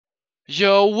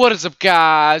Yo, what is up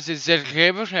guys, it's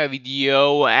ZetraLake with a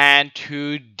video, and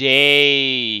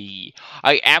today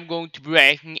I am going to be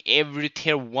ranking every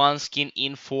tier 1 skin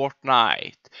in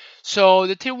Fortnite. So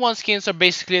the tier 1 skins are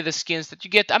basically the skins that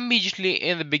you get immediately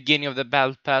in the beginning of the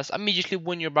battle pass. Immediately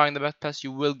when you're buying the battle pass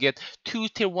you will get 2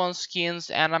 tier 1 skins,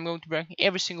 and I'm going to be ranking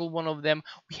every single one of them.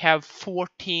 We have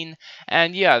 14,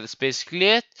 and yeah, that's basically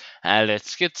it, and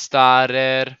let's get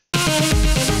started.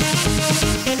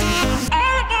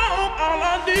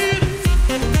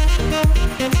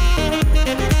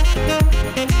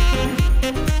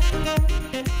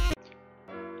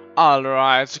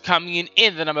 Alright, so coming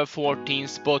in the number 14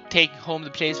 spot, taking home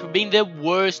the place for being the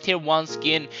worst tier 1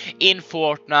 skin in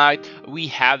Fortnite, we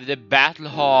have the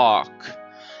Battlehawk.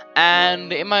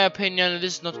 And in my opinion,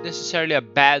 this is not necessarily a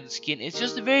bad skin, it's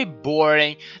just very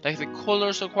boring. Like, the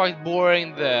colors are quite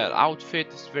boring, the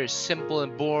outfit is very simple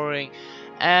and boring.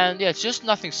 And yeah, it's just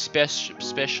nothing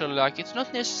special. Like, it's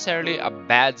not necessarily a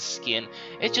bad skin,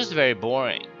 it's just very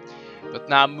boring. But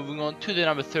now moving on to the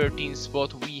number 13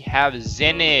 spot, we have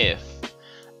Zenith.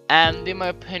 And in my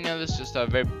opinion, this is just a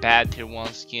very bad tier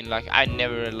 1 skin. Like, I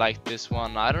never really liked this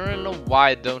one. I don't really know why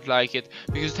I don't like it,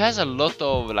 because it has a lot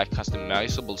of like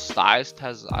customizable styles. It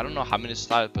has, I don't know how many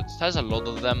styles, but it has a lot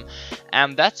of them,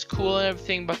 and that's cool and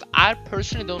everything. But I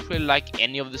personally don't really like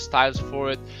any of the styles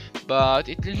for it. But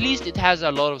at least it has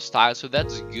a lot of styles, so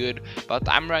that's good. But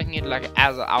I'm ranking it like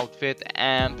as an outfit,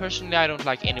 and personally I don't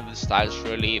like any of the styles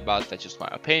really, but that's just my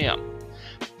opinion.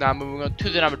 Now moving on to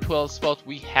the number 12 spot,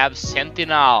 we have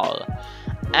Sentinel.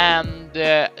 And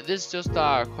this is just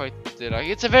quite like,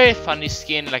 it's a very funny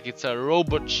skin. Like, it's a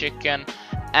robot chicken,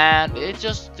 and it's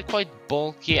just quite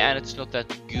bulky, and it's not that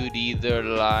good either.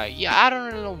 Like, yeah, I don't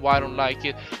really know why I don't like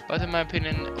it, but in my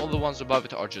opinion all the ones above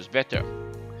it are just better.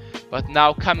 But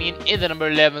now coming in the number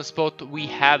 11 spot, we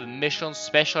have Mission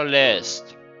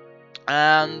Specialist.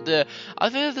 And I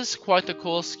think this is quite a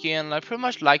cool skin. I pretty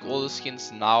much like all the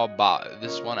skins now about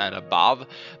this one and above,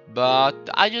 but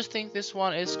I just think this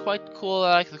one is quite cool.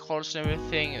 I like the colors and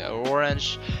everything,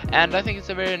 orange, and I think it's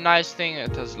a very nice thing.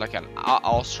 It has like an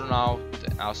astronaut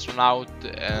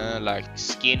like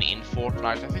skin in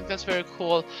Fortnite. I think that's very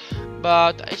cool,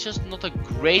 but it's just not a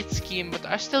great skin, but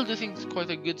I still do think it's quite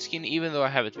a good skin, even though I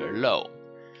have it very low.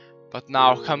 But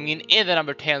now coming in the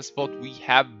number 10 spot, we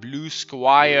have Blue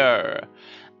Squire.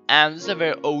 And this is a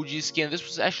very OG skin. This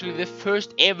was actually the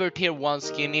first ever tier 1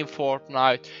 skin in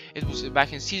Fortnite. It was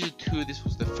back in season 2, this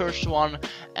was the first one.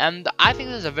 And I think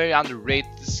this is a very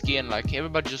underrated skin. Like,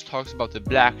 everybody just talks about the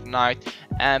Black Knight.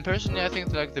 And personally I think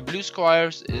that, like, the Blue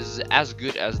Squires is as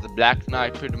good as the Black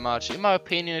Knight pretty much. In my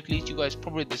opinion, at least. You guys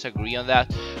probably disagree on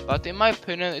that. But in my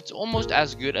opinion, it's almost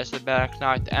as good as the Black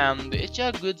Knight. And it's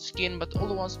a good skin, but all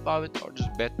the ones above it are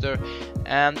just better.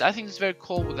 And I think it's very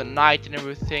cool with the knight and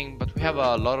everything. But we have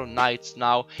a lot of knights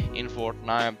now in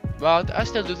Fortnite, but I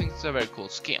still do think it's a very cool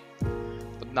skin.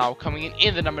 But now coming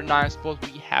in the number 9 spot,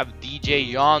 we have DJ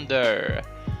Yonder.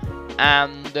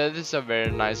 And this is a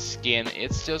very nice skin.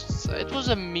 It's just, it was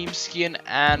a meme skin,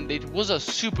 and it was a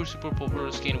super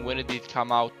popular skin when it did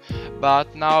come out,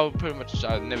 but now pretty much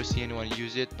I've never seen anyone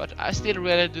use it. But I still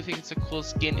really do think it's a cool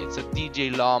skin. It's a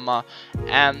DJ llama,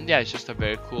 and yeah, it's just a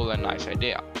very cool and nice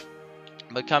idea.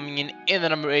 But coming in the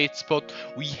number 8 spot,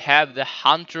 we have the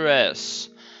Huntress.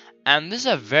 And this is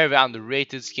a very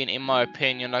underrated skin in my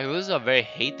opinion. Like, this is a very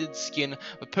hated skin,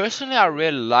 but personally I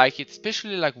really like it,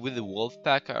 especially like with the wolf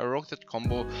pack. I rock that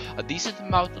combo a decent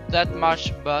amount, not that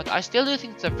much, but I still do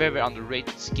think it's a very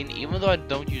underrated skin, even though I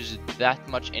don't use it that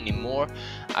much anymore.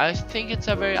 I think it's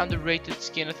a very underrated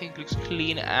skin. I think it looks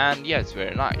clean, and yeah, it's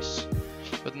very nice.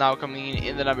 But now coming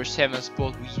in the number 7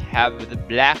 spot, we have the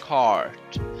Blackheart.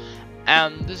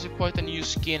 And this is quite a new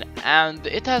skin, and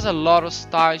it has a lot of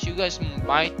styles. You guys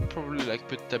might probably like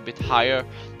put it a bit higher,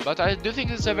 but I do think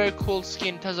it's a very cool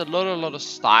skin. It has a lot of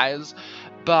styles,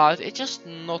 but it's just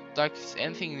not like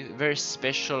anything very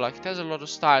special. Like, it has a lot of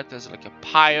style. It has like a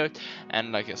pirate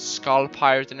and like a skull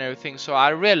pirate and everything, so I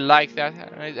really like that,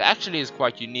 and it actually is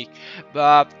quite unique.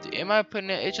 But in my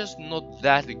opinion, it's just not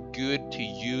that good to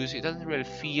use. It doesn't really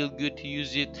feel good to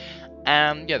use it,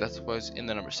 and yeah, that's why it's in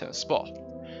the number 7 spot.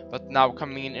 But now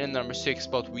coming in the number 6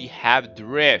 spot, we have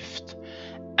Drift.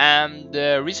 And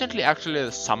recently actually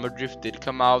the Summer Drift did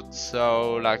come out,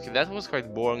 so like that was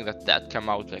quite boring that came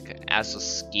out like as a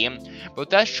skin. But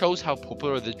that shows how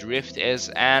popular the Drift is,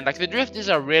 and like the Drift is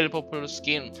a really popular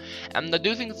skin, and I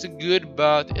do think it's good,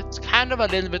 but it's kind of a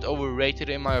little bit overrated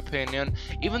in my opinion.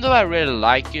 Even though I really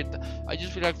like it, I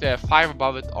just feel like the 5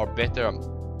 above it are better,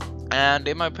 and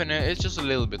in my opinion it's just a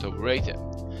little bit overrated.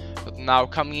 But now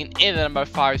coming in the number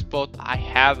 5 spot, I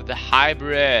have the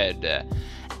Hybrid.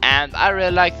 and I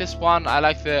really like this one. I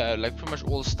like the like pretty much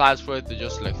all styles for it. They're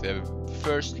just like the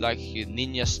first like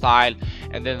ninja style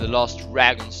and then the last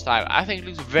dragon style. I think it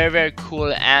looks very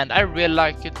cool, and I really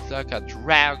like it, like a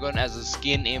dragon as a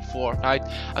skin in Fortnite.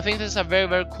 I think this is a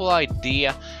very cool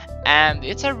idea, and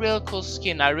it's a real cool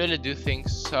skin. I really do think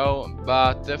so,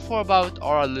 but the 4 about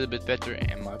are a little bit better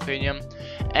in my opinion.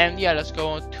 And yeah, let's go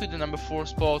on to the number 4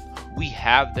 spot. We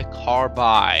have the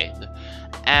Carbide,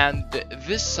 and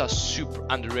this is a super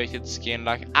underrated skin.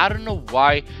 Like, I don't know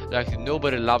why like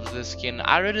nobody loves this skin.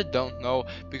 I really don't know,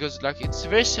 because like it's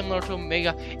very similar to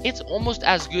Omega. It's almost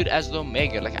as good as the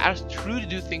Omega. Like, I truly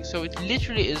do think so. It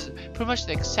literally is pretty much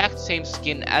the exact same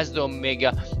skin as the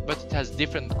Omega, but it has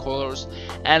different colors.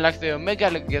 And like the Omega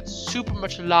like gets super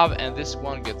much love, and this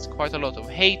one gets quite a lot of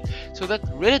hate, so that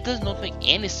really does not make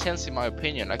any sense in my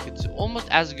opinion. Like, it's almost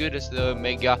as good as the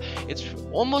Omega. It's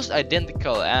almost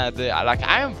identical, and like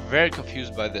I am very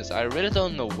confused by this. I really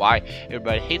don't know why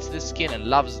everybody hates this skin and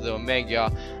loves the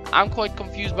Omega. I'm quite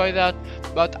confused by that,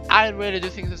 but I really do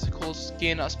think this is a cool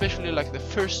skin, especially like the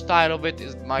first style of it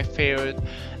is my favorite.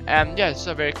 And yeah, it's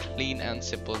a very clean and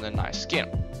simple and nice skin.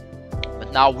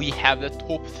 But now we have the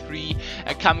top 3,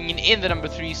 and coming in the number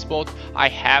 3 spot, I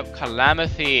have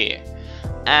Calamity.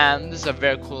 And this is a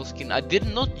very cool skin. I did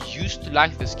not used to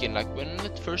like this skin, like when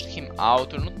it first came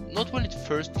out, or not when it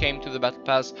first came to the battle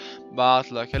pass,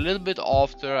 but like a little bit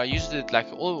after. I used it like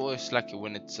always, like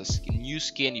when it's a new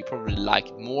skin you probably like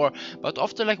it more, but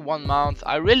after like 1 month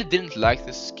I really didn't like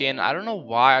this skin. I don't know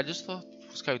why, I just thought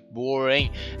it was quite boring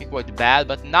and quite bad,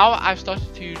 but now I've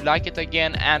started to like it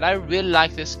again, and I really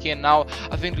like this skin now.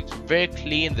 I think it looks very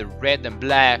clean, the red and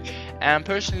black, and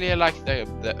personally I like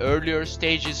the earlier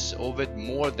stages of it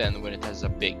more than when it has a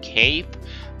big cape.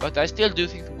 But I still do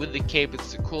think with the cape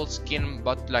it's a cool skin,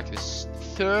 but like this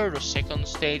 3rd or 2nd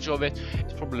stage of it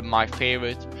is probably my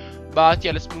favorite. But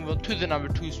yeah, let's move on to the number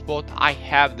 2 spot. I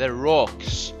have the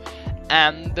Rocks,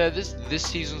 and this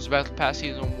season's battle pass,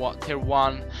 season 1 tier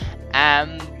 1.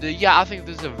 And yeah, I think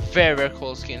this is a very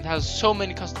cool skin. It has so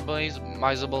many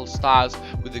customizable styles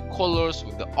with the colors,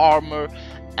 with the armor,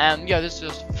 and yeah, this is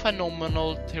just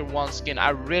phenomenal tier 1 skin. I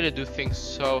really do think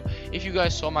so. If you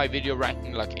guys saw my video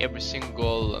ranking like every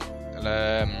single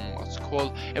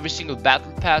every single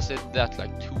battle pass, I did that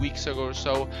like 2 weeks ago or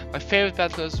so. My favorite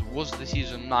battle pass was the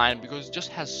season 9 because it just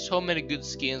has so many good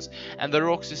skins, and the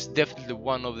Rocks is definitely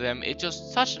one of them. It's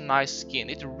just such a nice skin.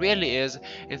 It really is.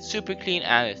 It's super clean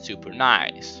and it's super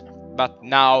nice. But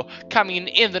now, coming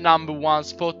in the number 1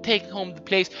 spot, taking home the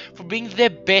place for being the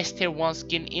best tier 1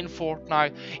 skin in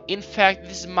Fortnite. In fact,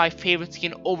 this is my favorite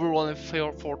skin overall in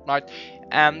Fortnite.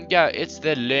 And yeah, it's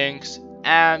the Lynx.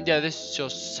 And yeah, this is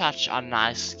just such a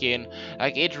nice skin.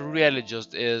 Like, it really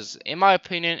just is, in my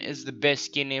opinion, is the best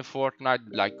skin in Fortnite,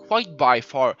 like quite by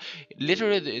far.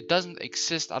 Literally, it doesn't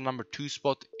exist a number 2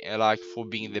 spot like for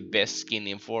being the best skin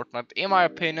in Fortnite. In my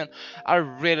opinion, I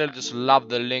really just love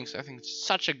the Lynx. I think it's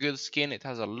such a good skin. It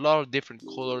has a lot of different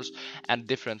colors and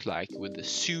different, like with the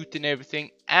suit and everything.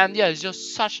 And yeah, it's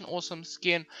just such an awesome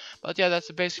skin. But yeah,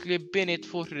 that's basically been it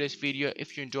for today's video.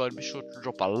 If you enjoyed, be sure to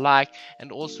drop a like.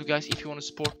 And also, guys, if you want to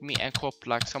support me and cop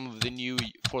like some of the new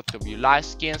 4th of July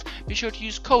skins, be sure to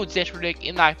use code ZetraLake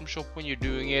in the item shop when you're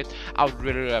doing it. I would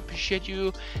really appreciate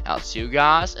you. I'll see you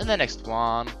guys in the next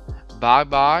one. Bye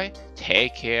bye,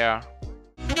 take care.